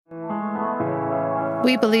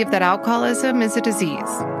We believe that alcoholism is a disease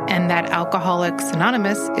and that Alcoholics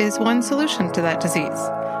Anonymous is one solution to that disease.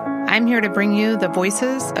 I'm here to bring you the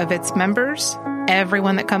voices of its members.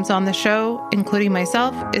 Everyone that comes on the show, including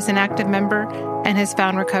myself, is an active member and has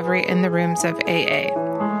found recovery in the rooms of AA.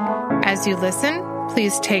 As you listen,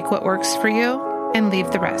 please take what works for you and leave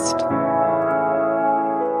the rest.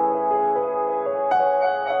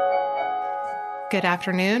 Good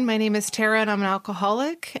afternoon. My name is Tara and I'm an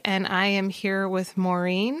alcoholic, and I am here with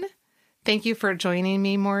Maureen. Thank you for joining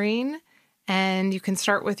me, Maureen. And you can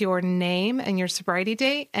start with your name and your sobriety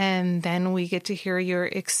date, and then we get to hear your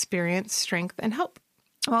experience, strength, and hope.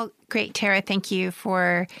 Well, great, Tara. Thank you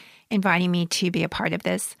for inviting me to be a part of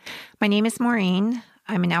this. My name is Maureen.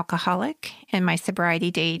 I'm an alcoholic, and my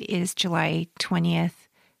sobriety date is July 20th,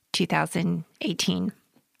 2018.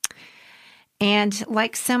 And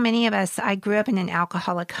like so many of us, I grew up in an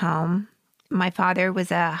alcoholic home. My father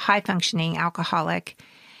was a high-functioning alcoholic,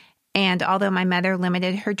 and although my mother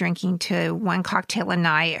limited her drinking to one cocktail a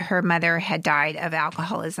night, her mother had died of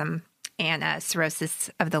alcoholism and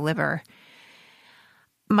cirrhosis of the liver.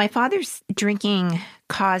 My father's drinking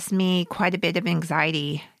caused me quite a bit of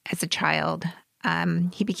anxiety as a child.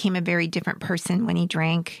 He became a very different person when he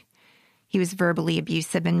drank. He was verbally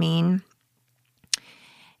abusive and mean.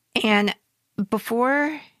 And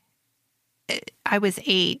before I was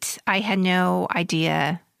 8, I had no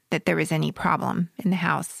idea that there was any problem in the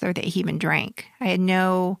house or that he even drank. I had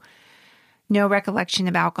no recollection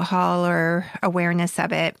of alcohol or awareness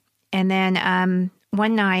of it. And then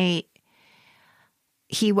one night,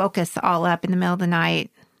 he woke us all up in the middle of the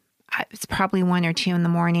night. It was probably 1 or 2 in the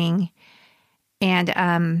morning.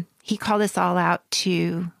 And he called us all out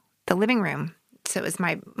to the living room. So it was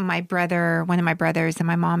my brother, one of my brothers, and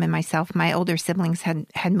my mom and myself. My older siblings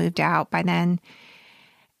had moved out by then.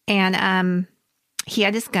 And he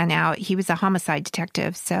had his gun out. He was a homicide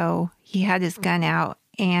detective, so he had his gun out.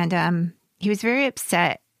 And he was very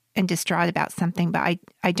upset and distraught about something, but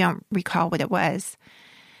I don't recall what it was.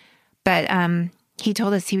 But he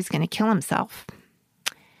told us he was going to kill himself.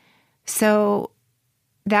 So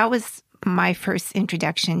that was my first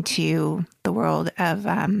introduction to the world of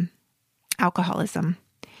alcoholism.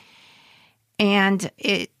 And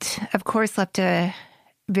it, of course, left a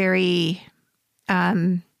very,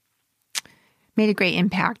 made a great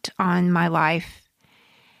impact on my life.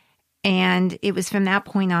 And it was from that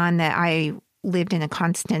point on that I lived in a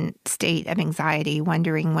constant state of anxiety,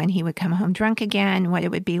 wondering when he would come home drunk again, what it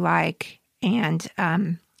would be like, and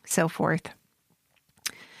so forth.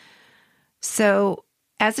 So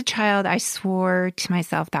as a child, I swore to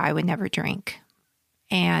myself that I would never drink.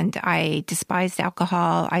 And I despised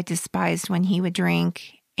alcohol. I despised when he would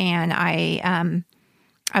drink. And I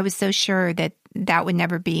was so sure that that would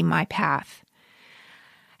never be my path.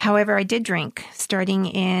 However, I did drink starting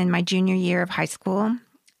in my junior year of high school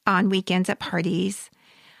on weekends at parties.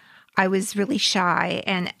 I was really shy,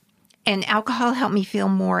 and alcohol helped me feel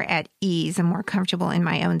more at ease and more comfortable in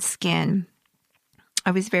my own skin.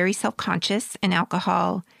 I was very self-conscious, and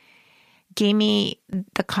alcohol gave me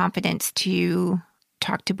the confidence to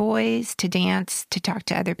talk to boys, to dance, to talk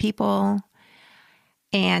to other people,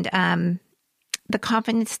 and the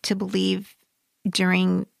confidence to believe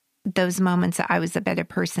during those moments that I was a better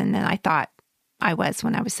person than I thought I was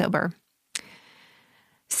when I was sober.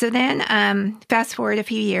 So then, fast forward a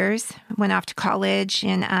few years, went off to college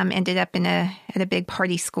and ended up at a big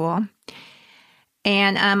party school.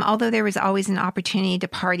 And although there was always an opportunity to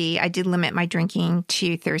party, I did limit my drinking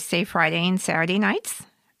to Thursday, Friday, and Saturday nights.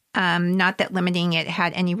 Not that limiting it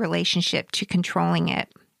had any relationship to controlling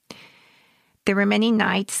it. There were many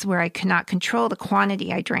nights where I could not control the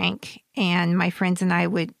quantity I drank, and my friends and I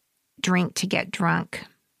would drink to get drunk.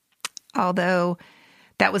 Although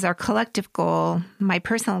that was our collective goal, my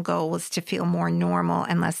personal goal was to feel more normal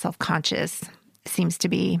and less self-conscious. Seems to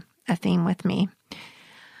be a theme with me.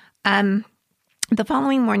 The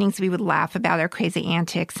following mornings, we would laugh about our crazy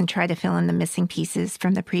antics and try to fill in the missing pieces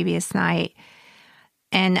from the previous night.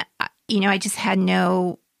 And, I just had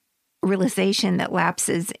no realization that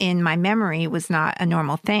lapses in my memory was not a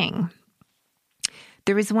normal thing.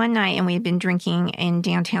 There was one night, and we had been drinking in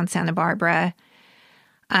downtown Santa Barbara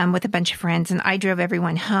with a bunch of friends, and I drove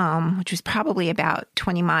everyone home, which was probably about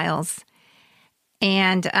 20 miles.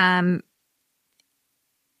 And I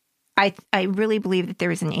really believe that there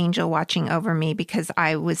was an angel watching over me because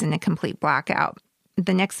I was in a complete blackout.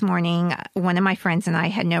 The next morning, one of my friends and I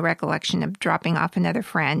had no recollection of dropping off another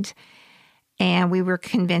friend, and we were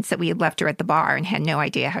convinced that we had left her at the bar and had no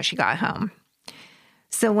idea how she got home.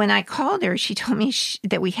 So when I called her, she told me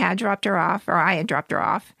that we had dropped her off, or I had dropped her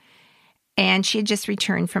off, And she had just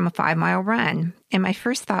returned from a 5-mile run. And my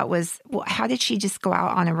first thought was, well, how did she just go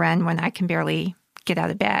out on a run when I can barely get out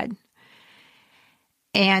of bed?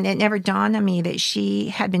 And it never dawned on me that she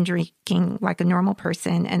had been drinking like a normal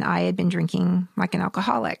person and I had been drinking like an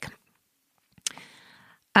alcoholic.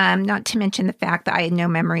 Not to mention the fact that I had no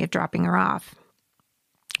memory of dropping her off.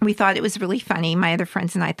 We thought it was really funny. My other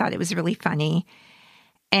friends and I thought it was really funny.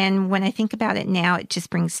 And when I think about it now, it just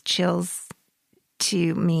brings chills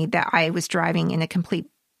to me that I was driving in a complete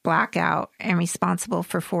blackout and responsible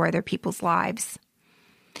for 4 other people's lives.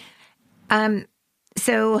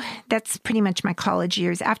 So that's pretty much my college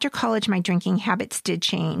years. After college, my drinking habits did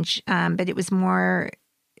change, but it was more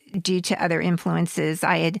due to other influences.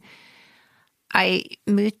 I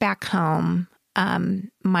moved back home.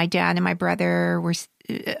 My dad and my brother were,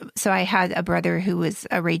 so I had a brother who was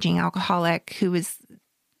a raging alcoholic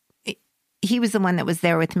he was the one that was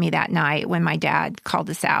there with me that night when my dad called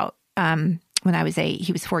us out. When I was 8,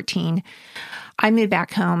 he was 14. I moved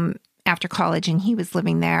back home after college and he was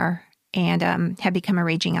living there and had become a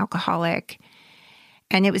raging alcoholic.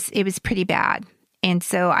 And it was pretty bad. And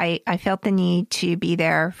so I felt the need to be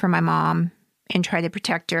there for my mom and try to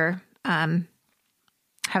protect her. Had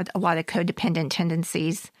a lot of codependent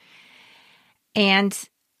tendencies. And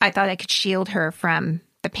I thought I could shield her from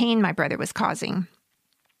the pain my brother was causing.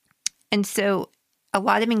 And so a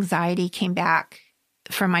lot of anxiety came back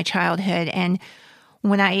from my childhood. And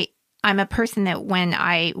when I'm a person that when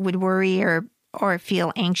I would worry or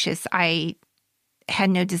feel anxious, I had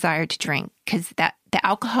no desire to drink because the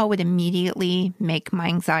alcohol would immediately make my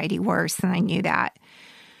anxiety worse. And I knew that.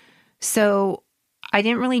 So I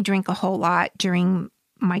didn't really drink a whole lot during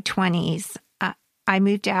my 20s. I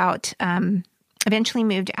moved out, eventually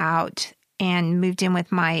moved out and moved in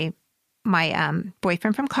with my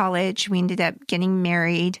boyfriend from college. We ended up getting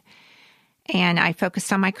married and I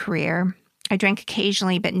focused on my career. I drank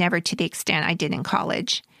occasionally, but never to the extent I did in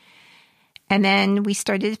college. And then we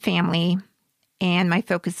started a family and my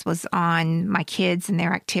focus was on my kids and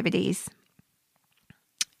their activities.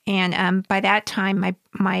 And by that time,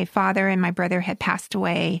 my father and my brother had passed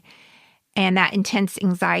away and that intense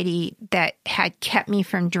anxiety that had kept me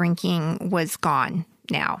from drinking was gone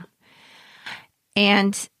now.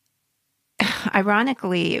 And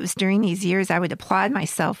ironically, it was during these years I would applaud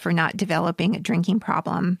myself for not developing a drinking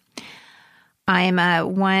problem. I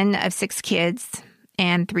am one of 6 kids,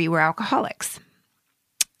 and 3 were alcoholics.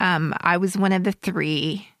 I was one of the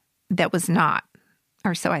 3 that was not,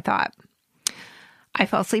 or so I thought. I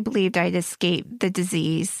falsely believed I'd escaped the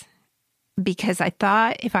disease because I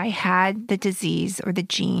thought if I had the disease or the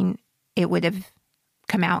gene, it would have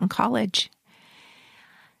come out in college.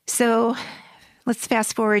 So let's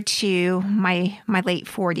fast forward to my late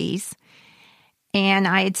 40s, and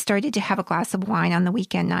I had started to have a glass of wine on the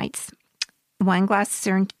weekend nights. 1 glass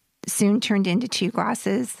soon turned into 2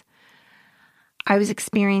 glasses. I was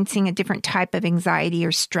experiencing a different type of anxiety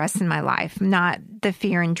or stress in my life, not the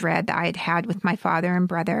fear and dread that I had had with my father and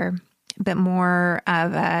brother, but more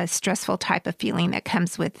of a stressful type of feeling that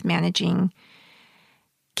comes with managing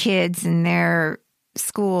kids and their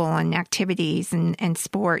school and activities and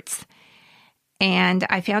sports. And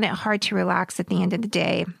I found it hard to relax at the end of the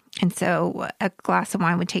day. And so a glass of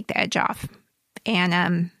wine would take the edge off. And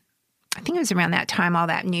I think it was around that time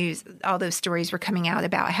all those stories were coming out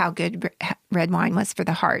about how good red wine was for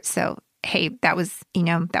the heart. So, hey, that was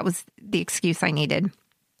the excuse I needed.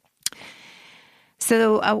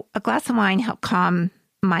 So a glass of wine helped calm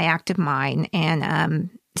my active mind. And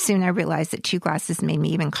soon I realized that 2 glasses made me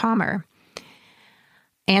even calmer.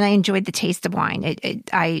 And I enjoyed the taste of wine.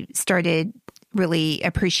 I started really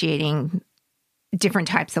appreciating different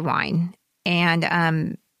types of wine.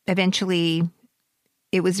 And eventually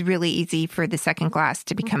it was really easy for the second glass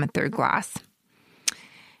to become a third glass.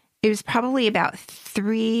 It was probably about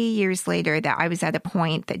 3 years later that I was at a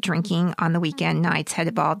point that drinking on the weekend nights had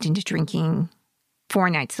evolved into drinking 4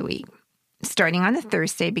 nights a week, starting on a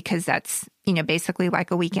Thursday because that's, basically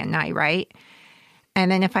like a weekend night, right?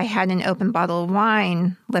 And then if I had an open bottle of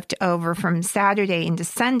wine left over from Saturday into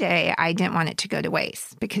Sunday, I didn't want it to go to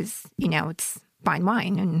waste because, it's fine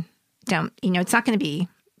wine and it's not going to be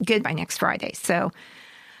good by next Friday. So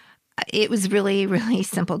it was really, really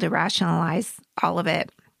simple to rationalize all of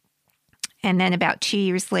it. And then about 2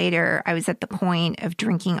 years later, I was at the point of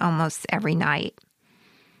drinking almost every night.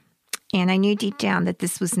 And I knew deep down that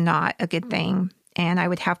this was not a good thing. And I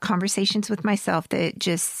would have conversations with myself that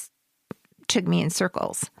just took me in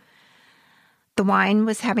circles. The wine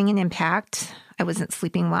was having an impact. I wasn't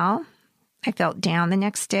sleeping well. I felt down the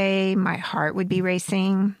next day. My heart would be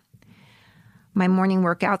racing. My morning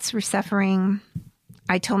workouts were suffering.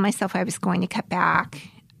 I told myself I was going to cut back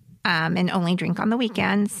and only drink on the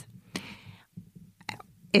weekends.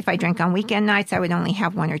 If I drank on weekend nights, I would only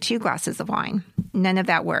have 1 or 2 glasses of wine. None of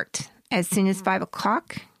that worked. As soon as 5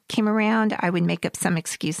 o'clock came around, I would make up some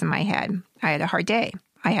excuse in my head. I had a hard day.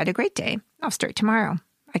 I had a great day. I'll start tomorrow.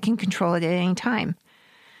 I can control it at any time.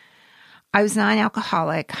 I was not an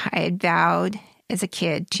alcoholic. I had vowed as a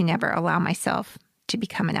kid to never allow myself to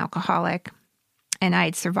become an alcoholic. And I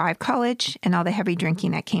had survived college and all the heavy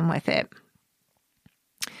drinking that came with it.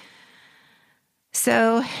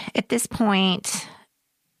 So at this point,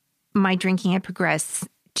 my drinking had progressed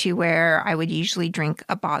to where I would usually drink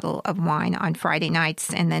a bottle of wine on Friday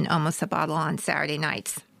nights and then almost a bottle on Saturday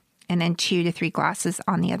nights, and then 2 to 3 glasses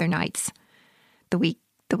on the other nights, the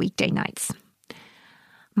weekday nights.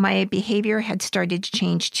 My behavior had started to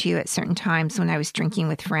change too at certain times when I was drinking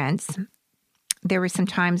with friends. There were some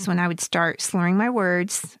times when I would start slurring my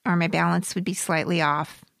words or my balance would be slightly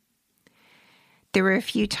off. There were a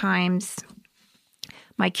few times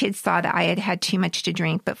my kids thought that I had had too much to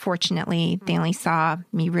drink, but fortunately, they only saw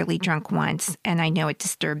me really drunk once, and I know it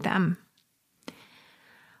disturbed them.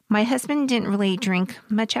 My husband didn't really drink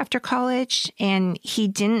much after college, and he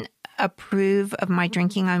didn't approve of my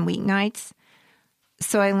drinking on weeknights,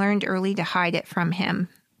 so I learned early to hide it from him.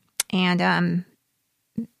 And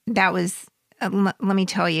that was, let me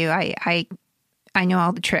tell you, I know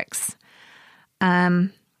all the tricks.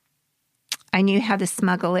 I knew how to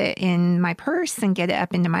smuggle it in my purse and get it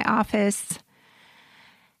up into my office.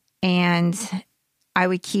 And I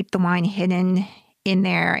would keep the wine hidden in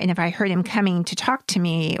there. And if I heard him coming to talk to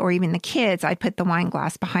me or even the kids, I'd put the wine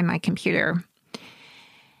glass behind my computer.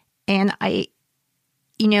 And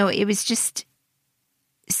it was just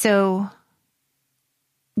so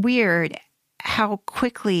weird how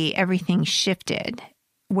quickly everything shifted,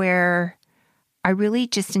 where I really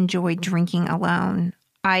just enjoyed drinking alone.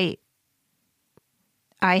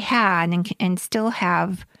 I had and still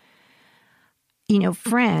have,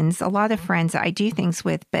 friends, a lot of friends that I do things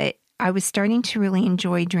with, but I was starting to really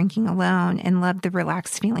enjoy drinking alone and love the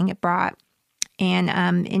relaxed feeling it brought. And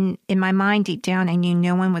in my mind, deep down, I knew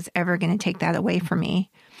no one was ever going to take that away from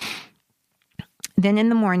me. Then in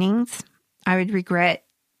the mornings, I would regret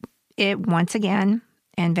it once again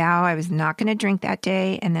and vow I was not going to drink that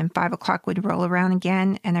day. And then 5 o'clock would roll around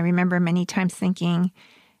again. And I remember many times thinking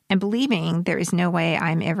and believing there is no way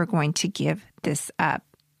I'm ever going to give this up.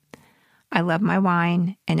 I love my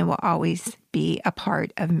wine, and it will always be a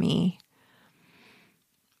part of me.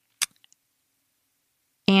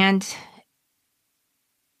 And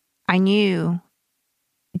I knew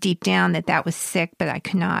deep down that was sick, but I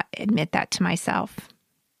could not admit that to myself.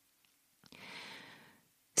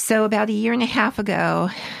 So about 1.5 years ago,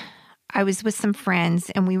 I was with some friends,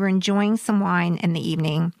 and we were enjoying some wine in the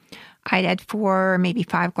evening. I'd had 4 or maybe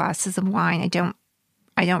 5 glasses of wine. I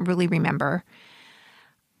don't really remember.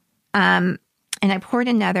 And I poured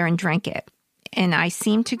another and drank it. And I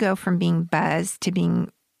seemed to go from being buzzed to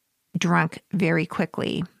being drunk very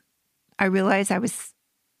quickly. I realized I was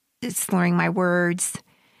slurring my words,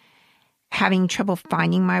 having trouble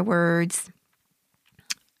finding my words.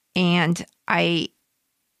 And I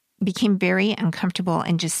became very uncomfortable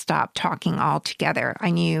and just stopped talking altogether.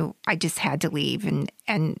 I knew I just had to leave,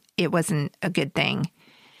 and it wasn't a good thing.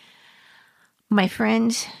 My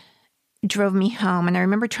friend drove me home, and I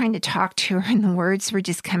remember trying to talk to her, and the words were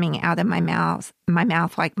just coming out of my mouth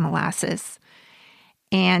like molasses.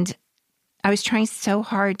 And I was trying so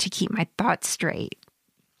hard to keep my thoughts straight.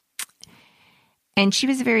 And she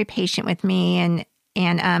was very patient with me, and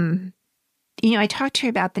I talked to her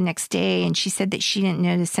about the next day, and she said that she didn't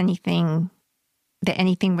notice anything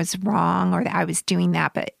was wrong or that I was doing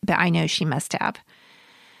that, but I know she must have.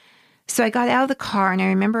 So I got out of the car, and I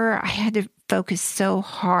remember I had to focus so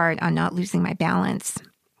hard on not losing my balance.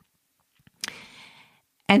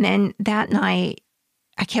 And then that night,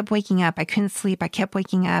 I kept waking up. I couldn't sleep. I kept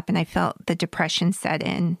waking up, and I felt the depression set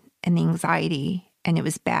in and the anxiety, and it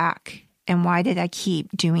was back. And why did I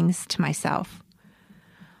keep doing this to myself?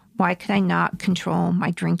 Why could I not control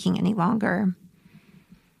my drinking any longer?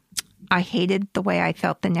 I hated the way I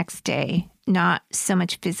felt the next day, not so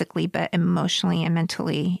much physically, but emotionally and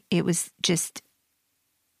mentally. It was just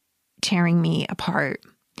tearing me apart.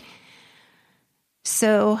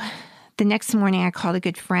 So the next morning, I called a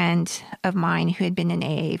good friend of mine who had been in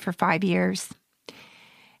AA for 5 years.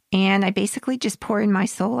 And I basically just poured my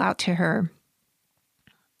soul out to her.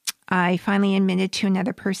 I finally admitted to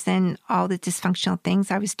another person all the dysfunctional things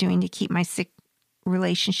I was doing to keep my sick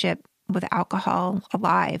relationship with alcohol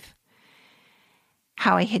alive.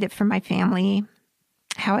 How I hid it from my family,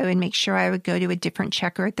 how I would make sure I would go to a different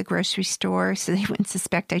checker at the grocery store so they wouldn't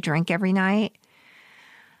suspect I drank every night.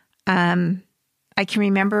 I can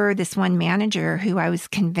remember this one manager who I was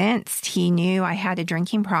convinced he knew I had a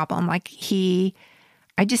drinking problem. I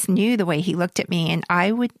just knew the way he looked at me, and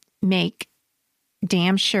I would make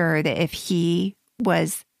damn sure that if he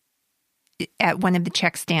was at one of the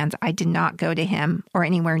check stands, I did not go to him or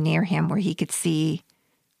anywhere near him where he could see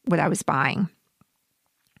what I was buying.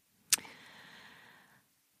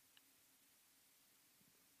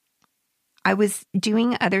 I was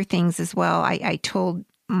doing other things as well. I told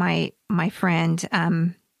my friend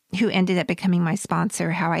who ended up becoming my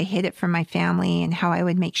sponsor how I hid it from my family and how I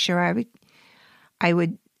would make sure I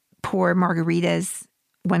would pour margaritas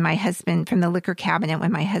when my husband, from the liquor cabinet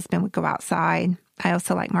when my husband would go outside. I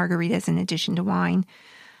also like margaritas in addition to wine.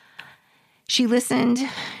 She listened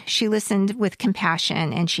with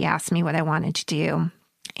compassion, and she asked me what I wanted to do.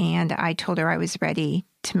 And I told her I was ready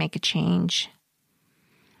to make a change.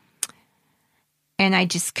 And I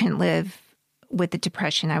just couldn't live with the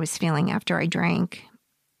depression I was feeling after I drank.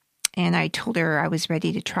 And I told her I was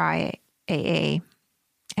ready to try AA.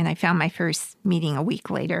 And I found my first meeting a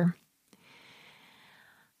week later.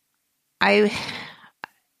 I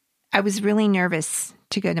was really nervous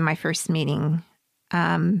to go to my first meeting.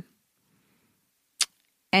 And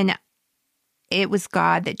it was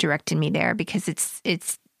God that directed me there, because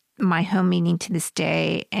it's my home meeting to this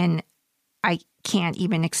day. And I can't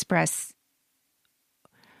even express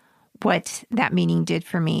what that meeting did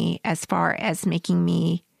for me as far as making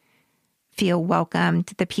me feel welcomed,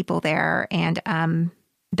 the people there, and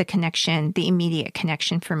the connection, the immediate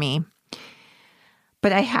connection for me.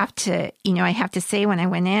 But I have to say, when I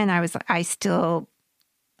went in, I still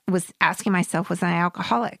was asking myself, was I an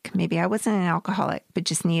alcoholic? Maybe I wasn't an alcoholic, but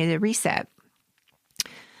just needed a reset.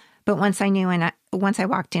 But once I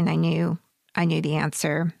walked in, I knew the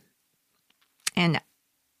answer. And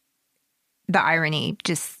the irony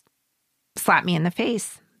just slapped me in the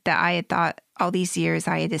face that I had thought all these years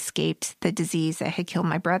I had escaped the disease that had killed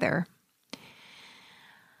my brother.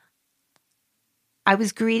 I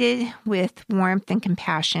was greeted with warmth and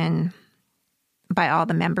compassion by all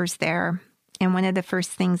the members there. And one of the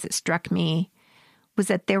first things that struck me was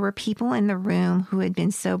that there were people in the room who had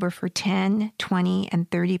been sober for 10, 20, and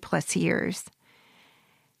 30 plus years.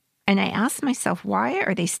 And I asked myself, why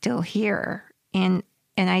are they still here? And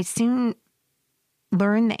I soon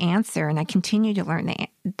learned the answer, and I continue to learn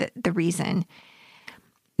the reason,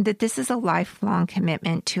 that this is a lifelong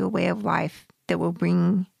commitment to a way of life that will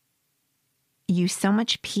bring you so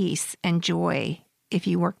much peace and joy if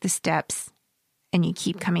you work the steps and you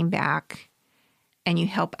keep coming back and you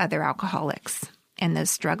help other alcoholics and those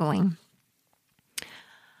struggling.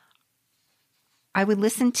 I would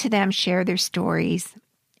listen to them share their stories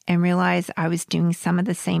and realize I was doing some of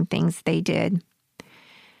the same things they did.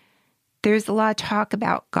 There's a lot of talk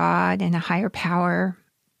about God and a higher power.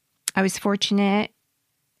 I was fortunate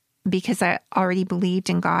because I already believed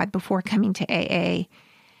in God before coming to AA,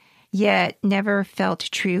 yet never felt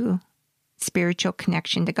a true spiritual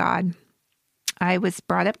connection to God. I was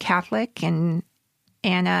brought up Catholic and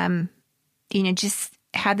just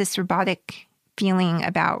had this robotic feeling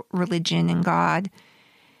about religion and God.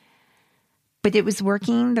 But it was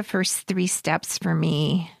working the first 3 steps for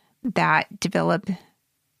me that developed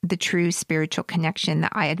the true spiritual connection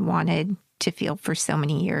that I had wanted to feel for so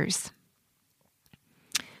many years.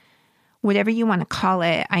 Whatever you want to call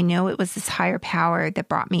it, I know it was this higher power that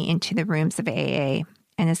brought me into the rooms of AA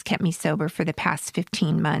and has kept me sober for the past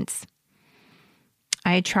 15 months.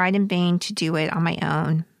 I had tried in vain to do it on my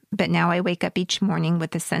own, but now I wake up each morning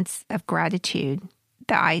with a sense of gratitude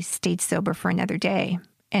that I stayed sober for another day.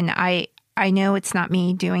 And I know it's not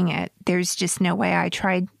me doing it. There's just no way. I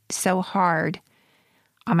tried so hard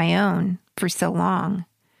on my own for so long.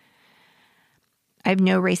 I have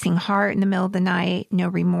no racing heart in the middle of the night, no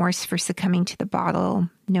remorse for succumbing to the bottle,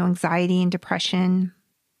 no anxiety and depression,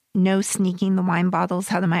 no sneaking the wine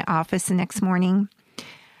bottles out of my office the next morning.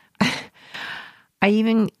 I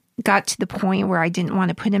even got to the point where I didn't want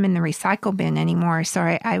to put them in the recycle bin anymore, so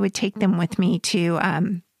I would take them with me to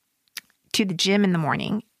the gym in the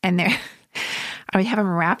morning, and I would have them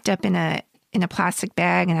wrapped up in a plastic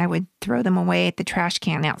bag, and I would throw them away at the trash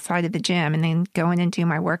can outside of the gym, and then go in and do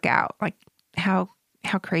my workout. Like, how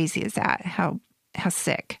crazy is that? How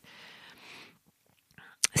sick.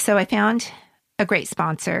 So I found a great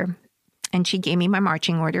sponsor, and she gave me my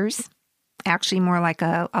marching orders, actually more like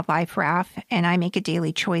a life raft, and I make a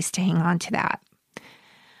daily choice to hang on to that.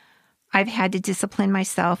 I've had to discipline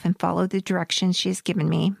myself and follow the directions she has given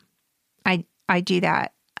me. I do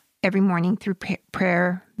that every morning through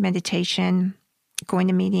prayer, meditation, going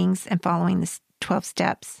to meetings, and following the 12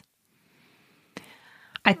 steps.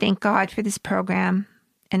 I thank God for this program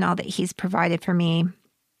and all that He's provided for me.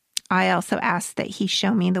 I also ask that He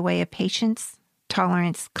show me the way of patience,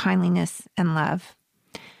 tolerance, kindliness, and love.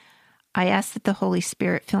 I ask that the Holy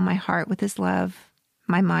Spirit fill my heart with His love,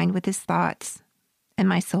 my mind with His thoughts, and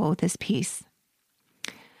my soul with His peace.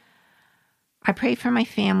 I pray for my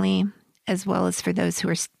family as well as for those who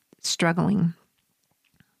are struggling.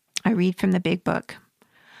 I read from the Big Book.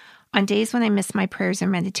 On days when I miss my prayers or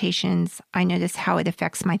meditations, I notice how it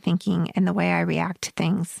affects my thinking and the way I react to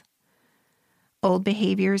things. Old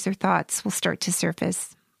behaviors or thoughts will start to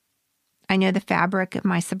surface. I know the fabric of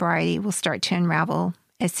my sobriety will start to unravel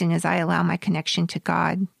as soon as I allow my connection to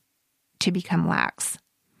God to become lax.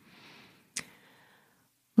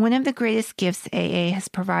 One of the greatest gifts AA has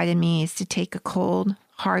provided me is to take a cold,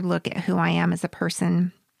 hard look at who I am as a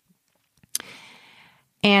person.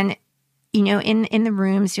 And, in the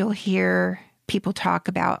rooms, you'll hear people talk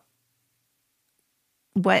about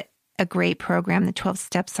what a great program the 12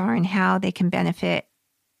 steps are and how they can benefit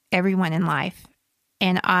everyone in life.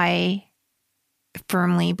 And I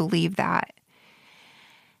firmly believe that.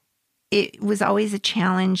 It was always a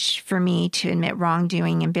challenge for me to admit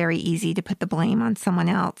wrongdoing and very easy to put the blame on someone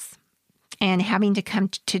else. And having to come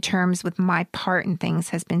to terms with my part in things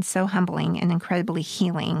has been so humbling and incredibly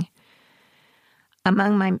healing.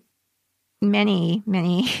 Among my many,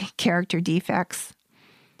 many character defects,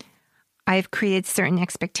 I've created certain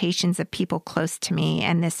expectations of people close to me,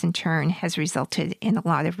 and this in turn has resulted in a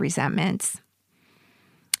lot of resentments.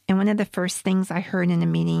 And one of the first things I heard in a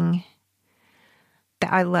meeting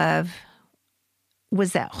that I love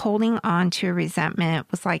was that holding on to a resentment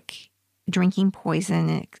was like drinking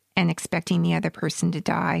poison and expecting the other person to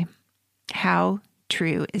die. How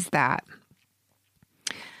true is that?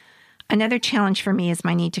 Another challenge for me is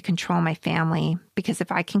my need to control my family, because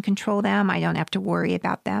if I can control them, I don't have to worry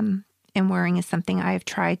about them. And worrying is something I have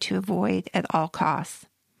tried to avoid at all costs.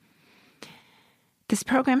 This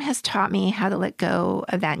program has taught me how to let go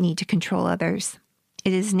of that need to control others.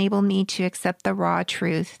 It has enabled me to accept the raw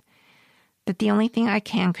truth that the only thing I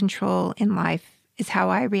can control in life is how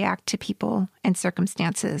I react to people and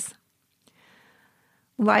circumstances.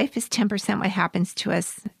 Life is 10% what happens to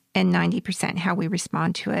us and 90% how we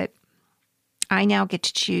respond to it. I now get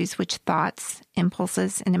to choose which thoughts,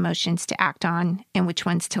 impulses, and emotions to act on and which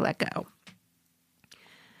ones to let go.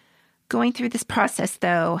 Going through this process,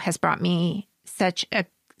 though, has brought me such a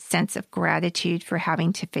sense of gratitude for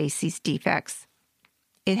having to face these defects.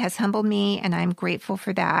 It has humbled me, and I'm grateful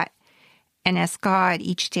for that, and ask God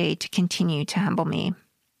each day to continue to humble me,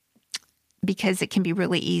 because it can be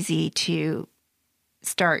really easy to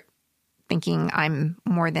start thinking I'm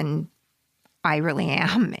more than I really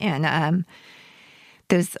am, and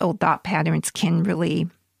those old thought patterns can really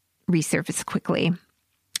resurface quickly.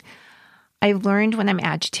 I've learned when I'm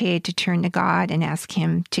agitated to turn to God and ask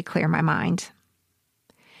Him to clear my mind.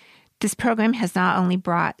 This program has not only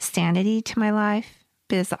brought sanity to my life,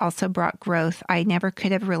 but has also brought growth I never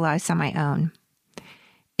could have realized on my own.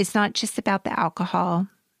 It's not just about the alcohol,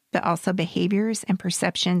 but also behaviors and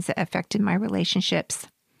perceptions that affected my relationships.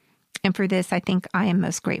 And for this, I think I am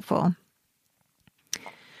most grateful.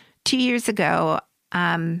 2 years ago,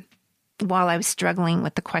 while I was struggling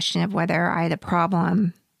with the question of whether I had a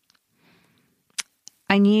problem,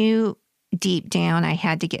 I knew deep down I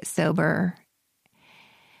had to get sober.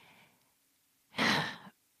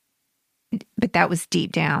 But that was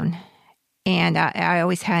deep down. And I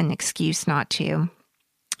always had an excuse not to.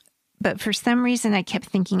 But for some reason, I kept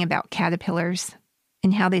thinking about caterpillars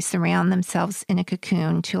and how they surround themselves in a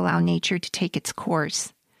cocoon to allow nature to take its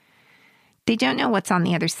course. They don't know what's on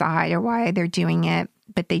the other side or why they're doing it,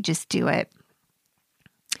 but they just do it.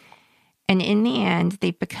 And in the end,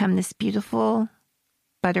 they've become this beautiful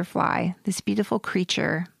butterfly, this beautiful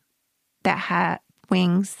creature that had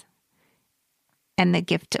wings and the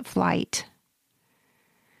gift of flight.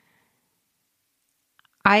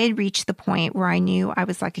 I had reached the point where I knew I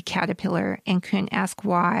was like a caterpillar and couldn't ask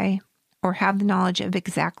why or have the knowledge of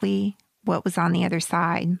exactly what was on the other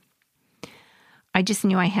side. I just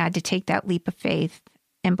knew I had to take that leap of faith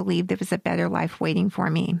and believe there was a better life waiting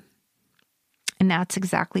for me. And that's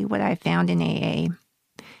exactly what I found in AA.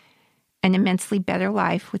 An immensely better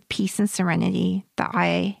life with peace and serenity that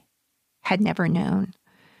I had never known.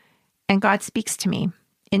 And God speaks to me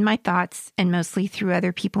in my thoughts and mostly through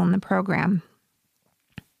other people in the program.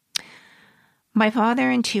 My father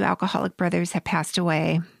and 2 alcoholic brothers have passed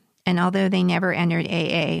away, and although they never entered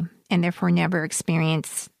AA and therefore never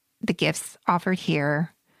experienced the gifts offered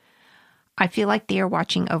here, I feel like they are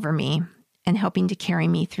watching over me and helping to carry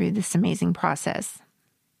me through this amazing process.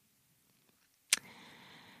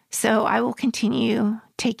 So I will continue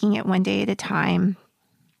taking it one day at a time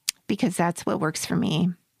because that's what works for me.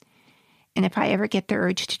 And if I ever get the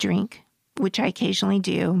urge to drink, which I occasionally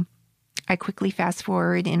do, I quickly fast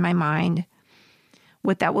forward in my mind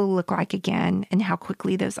what that will look like again and how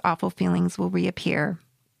quickly those awful feelings will reappear.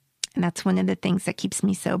 And that's one of the things that keeps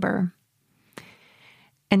me sober.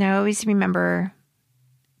 And I always remember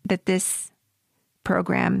that this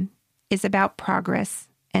program is about progress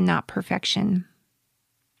and not perfection.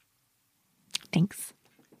 Thanks.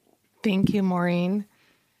 Thank you, Maureen.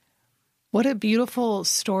 What a beautiful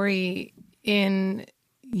story. In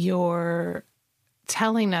your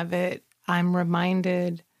telling of it, I'm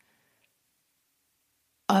reminded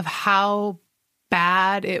of how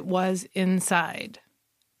bad it was inside.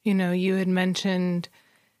 You know, you had mentioned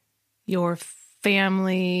your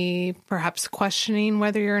family perhaps questioning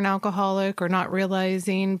whether you're an alcoholic or not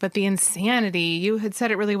realizing, but the insanity, you had said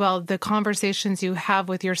it really well, the conversations you have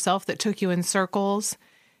with yourself that took you in circles,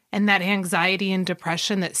 and that anxiety and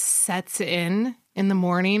depression that sets in the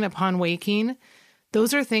morning upon waking,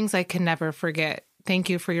 those are things I can never forget. Thank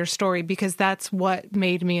you for your story, because that's what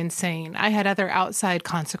made me insane. I had other outside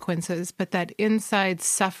consequences, but that inside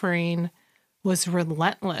suffering was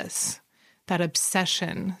relentless, that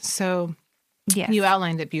obsession. So yes. You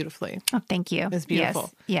outlined it beautifully. Oh, thank you. It was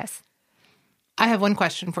beautiful. Yes. I have one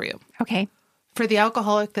question for you. Okay. For the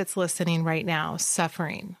alcoholic that's listening right now,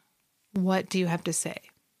 suffering, what do you have to say?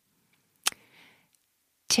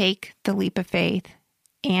 Take the leap of faith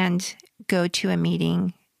and go to a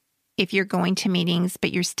meeting. If you're going to meetings,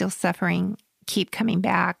 but you're still suffering, keep coming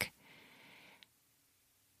back.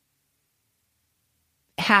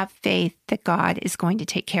 Have faith that God is going to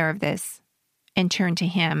take care of this and turn to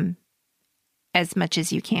Him as much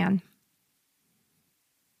as you can.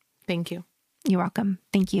 Thank you. You're welcome.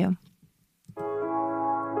 Thank you.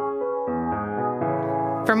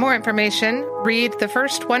 For more information, read the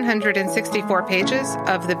first 164 pages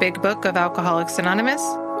of the Big Book of Alcoholics Anonymous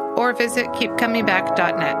or visit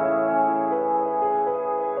keepcomingback.net.